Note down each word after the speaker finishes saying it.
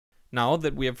Now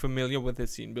that we are familiar with the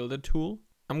scene builder tool,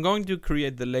 I'm going to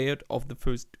create the layout of the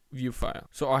first view file.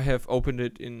 So I have opened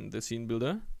it in the scene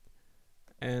builder.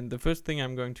 And the first thing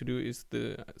I'm going to do is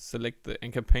select the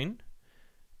anchor pane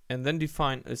and then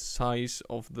define a size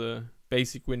of the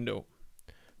basic window.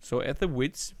 So at the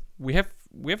width, we have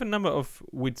a number of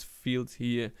width fields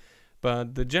here,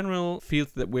 but the general field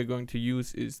that we're going to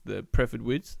use is the preferred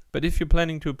width. But if you're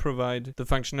planning to provide the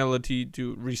functionality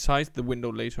to resize the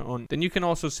window later on, then you can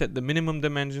also set the minimum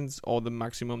dimensions or the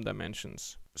maximum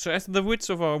dimensions. So as the width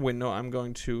of our window, I'm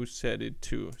going to set it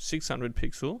to 600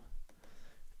 pixel.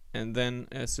 And then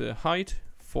as a height,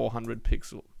 400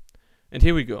 pixel. And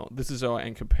here we go. This is our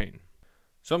anchor pane.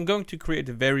 So I'm going to create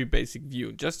a very basic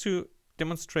view just to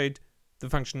demonstrate the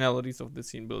functionalities of the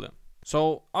scene builder.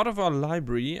 So out of our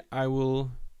library, I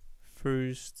will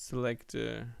first select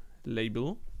a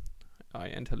label. I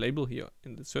enter label here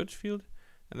in the search field,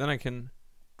 and then I can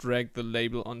drag the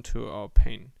label onto our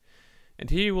pane. And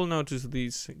here you will notice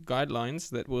these guidelines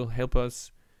that will help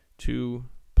us to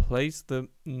place the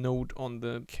node on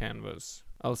the canvas.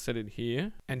 I'll set it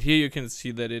here, and here you can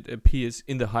see that it appears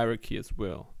in the hierarchy as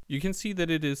well. You can see that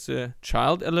it is a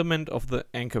child element of the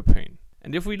anchor pane.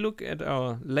 And if we look at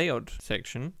our layout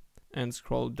section and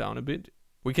scroll down a bit,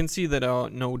 we can see that our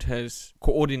node has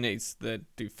coordinates that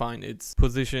define its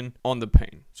position on the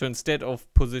pane. So instead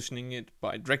of positioning it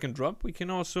by drag and drop, we can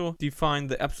also define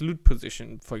the absolute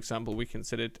position. For example, we can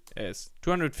set it as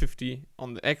 250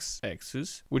 on the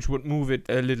x-axis, which would move it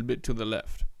a little bit to the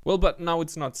left. Well, but now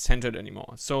it's not centered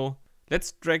anymore. So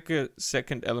let's drag a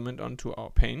second element onto our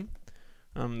pane.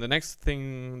 The next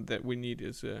thing that we need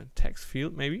is a text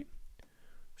field, maybe.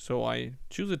 So I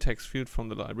choose a text field from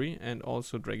the library and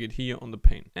also drag it here on the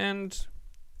pane. And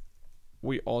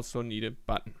we also need a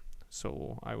button.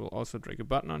 So I will also drag a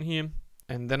button on here.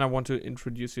 And then I want to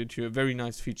introduce you to a very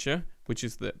nice feature, which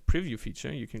is the preview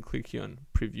feature. You can click here on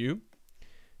preview.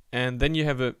 And then you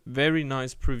have a very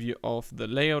nice preview of the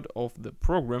layout of the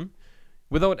program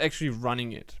without actually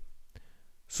running it.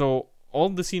 So all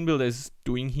the scene builder is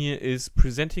doing here is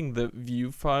presenting the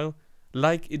view file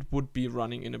like it would be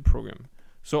running in a program.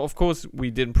 So of course we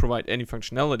didn't provide any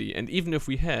functionality, and even if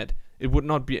we had, it would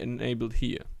not be enabled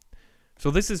here.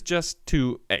 So this is just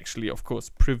to actually, of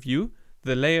course, preview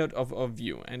the layout of our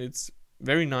view, and it's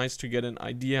very nice to get an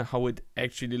idea how it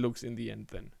actually looks in the end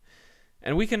then.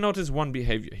 And we can notice one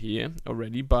behavior here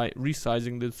already by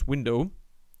resizing this window,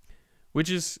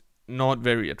 which is not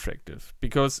very attractive,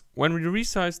 because when we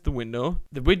resize the window,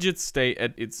 the widgets stay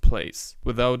at its place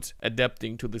without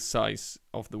adapting to the size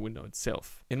of the window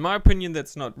itself. In my opinion,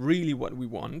 that's not really what we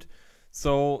want.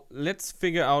 So let's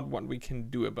figure out what we can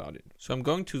do about it. So I'm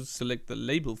going to select the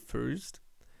label first.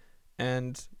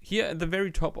 And here at the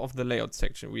very top of the layout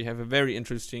section, we have a very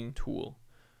interesting tool,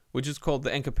 which is called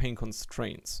the anchor pane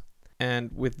constraints.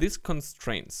 And with these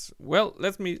constraints, well,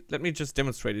 let me just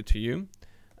demonstrate it to you.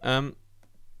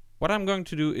 What I'm going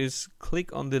to do is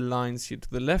click on the lines here to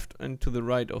the left and to the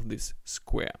right of this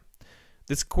square.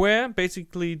 The square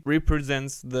basically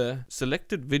represents the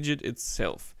selected widget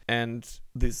itself, and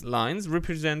these lines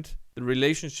represent the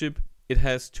relationship it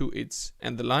has to its,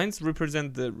 and the lines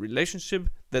represent the relationship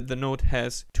that the node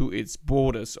has to its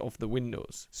borders of the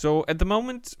windows. So at the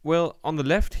moment, well, on the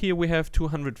left here we have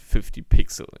 250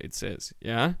 pixel, it says,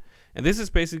 yeah? And this is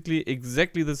basically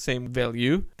exactly the same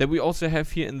value that we also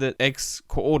have here in the x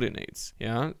coordinates,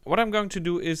 yeah? What I'm going to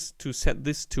do is to set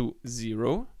this to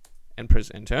 0 and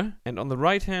press enter. And on the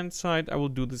right hand side, I will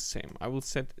do the same. I will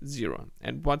set 0.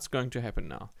 And what's going to happen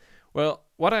now? Well,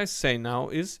 what I say now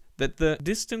is that the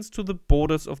distance to the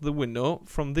borders of the window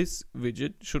from this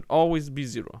widget should always be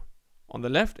 0 on the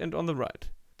left and on the right.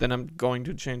 Then I'm going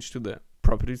to change to the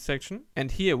properties section.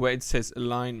 And here where it says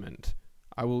alignment,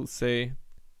 I will say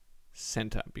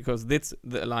center, because that's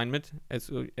the alignment, as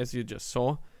you just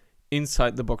saw,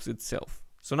 inside the box itself.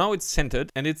 So now it's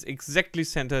centered, and it's exactly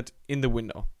centered in the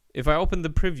window. If I open the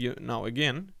preview now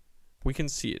again, we can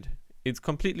see it. It's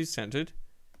completely centered,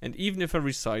 and even if I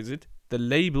resize it, the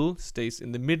label stays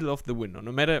in the middle of the window,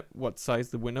 no matter what size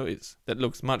the window is. That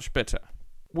looks much better.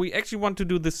 We actually want to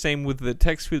do the same with the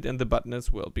text field and the button as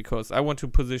well, because I want to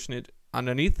position it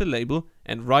underneath the label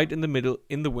and right in the middle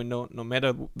in the window, no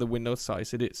matter the window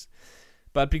size it is.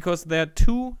 But because there are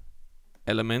two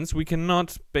elements, we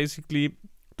cannot basically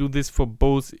do this for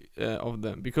both of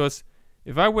them, because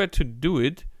if I were to do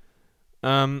it,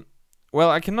 well,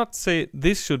 I cannot say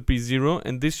this should be 0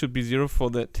 and this should be 0 for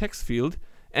the text field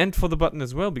and for the button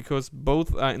as well, because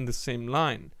both are in the same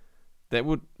line. That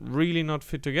would really not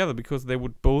fit together, because they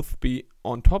would both be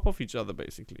on top of each other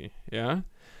basically, yeah?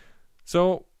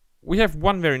 So we have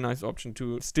one very nice option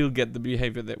to still get the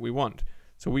behavior that we want.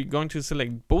 So we're going to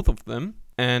select both of them,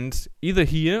 and either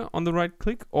here on the right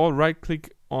click or right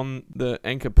click on the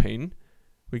anchor pane,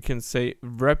 we can say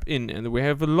wrap in, and we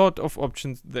have a lot of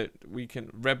options that we can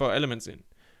wrap our elements in.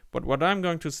 But what I'm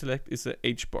going to select is a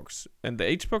H-box, and the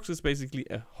H-box is basically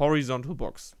a horizontal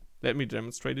box. Let me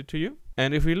demonstrate it to you.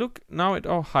 And if we look now at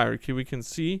our hierarchy, we can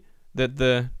see that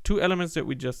the two elements that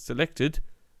we just selected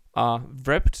are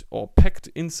wrapped or packed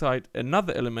inside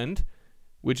another element,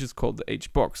 which is called the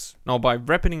H-box. Now, by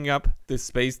wrapping up, the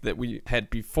space that we had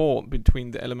before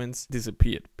between the elements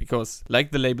disappeared, because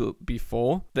like the label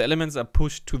before, the elements are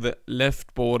pushed to the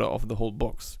left border of the whole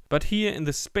box. But here in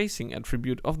the spacing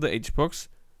attribute of the H-box,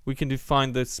 we can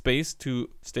define the space to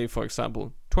stay, for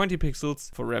example, 20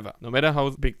 pixels forever, no matter how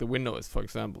big the window is, for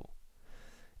example.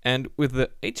 And with the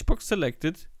H-box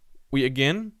selected, we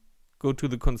again go to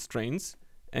the constraints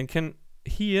and can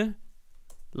here,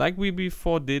 like we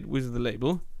before did with the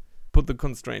label, put the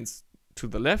constraints to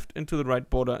the left and to the right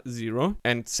border 0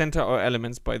 and center our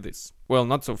elements by this. Well,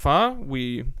 not so far.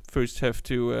 We first have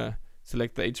to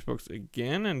select the H-box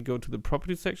again and go to the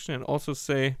property section and also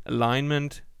say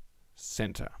alignment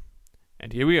center.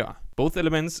 And here we are. Both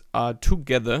elements are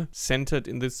together centered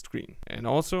in this screen. And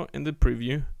also in the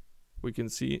preview, we can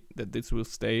see that this will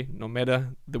stay no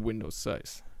matter the window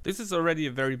size. This is already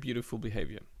a very beautiful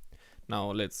behavior.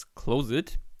 Now let's close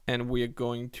it, and we are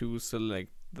going to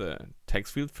select the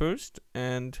text field first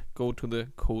and go to the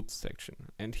code section.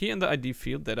 And here in the ID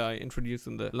field that I introduced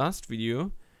in the last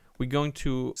video, we're going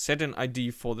to set an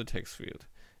ID for the text field.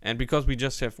 And because we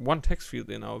just have one text field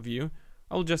in our view,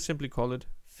 I'll just simply call it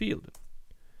field.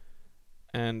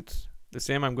 And the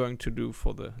same I'm going to do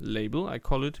for the label. I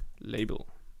call it label.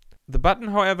 The button,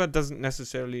 however, doesn't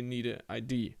necessarily need an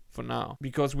ID for now,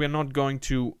 because we're not going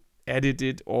to edit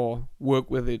it or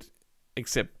work with it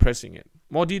except pressing it.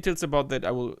 More details about that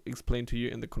I will explain to you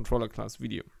in the controller class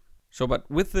video. So, but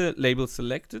with the label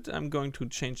selected, I'm going to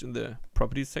change in the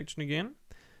properties section again.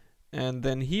 And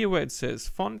then here where it says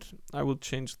font, I will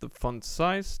change the font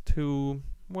size to,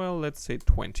 well, let's say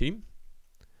 20.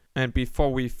 And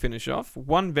before we finish off,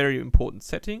 one very important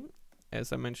setting,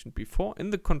 as I mentioned before, in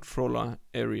the controller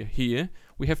area here,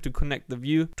 we have to connect the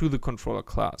view to the controller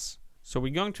class. So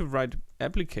we're going to write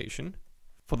application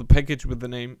for the package with the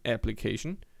name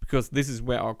application, because this is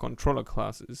where our controller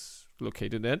class is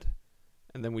located at.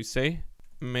 And then we say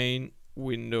main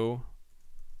window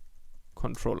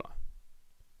controller.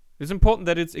 It's important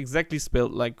that it's exactly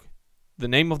spelled like the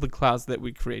name of the class that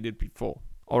we created before.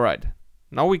 Alright,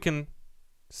 now we can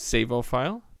save our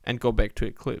file and go back to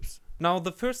Eclipse. Now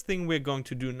the first thing we're going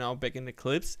to do now back in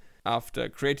Eclipse, after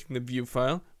creating the view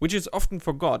file, which is often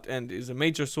forgot and is a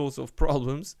major source of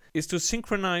problems, is to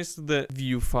synchronize the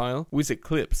view file with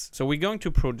Eclipse. So we're going to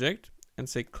project and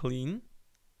say clean,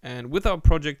 and with our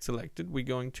project selected, we're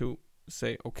going to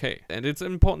say OK. And it's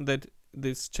important that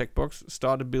this checkbox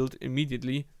start a build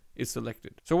immediately is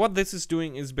selected. So what this is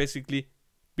doing is basically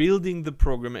building the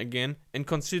program again and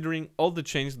considering all the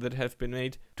changes that have been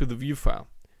made to the view file.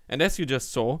 And as you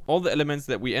just saw, all the elements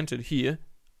that we entered here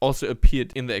also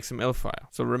appeared in the XML file.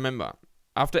 So remember,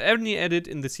 after any edit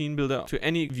in the scene builder to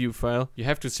any view file, you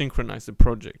have to synchronize the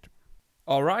project.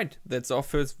 Alright, that's our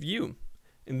first view.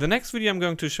 In the next video, I'm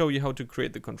going to show you how to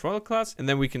create the controller class, and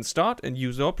then we can start and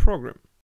use our program.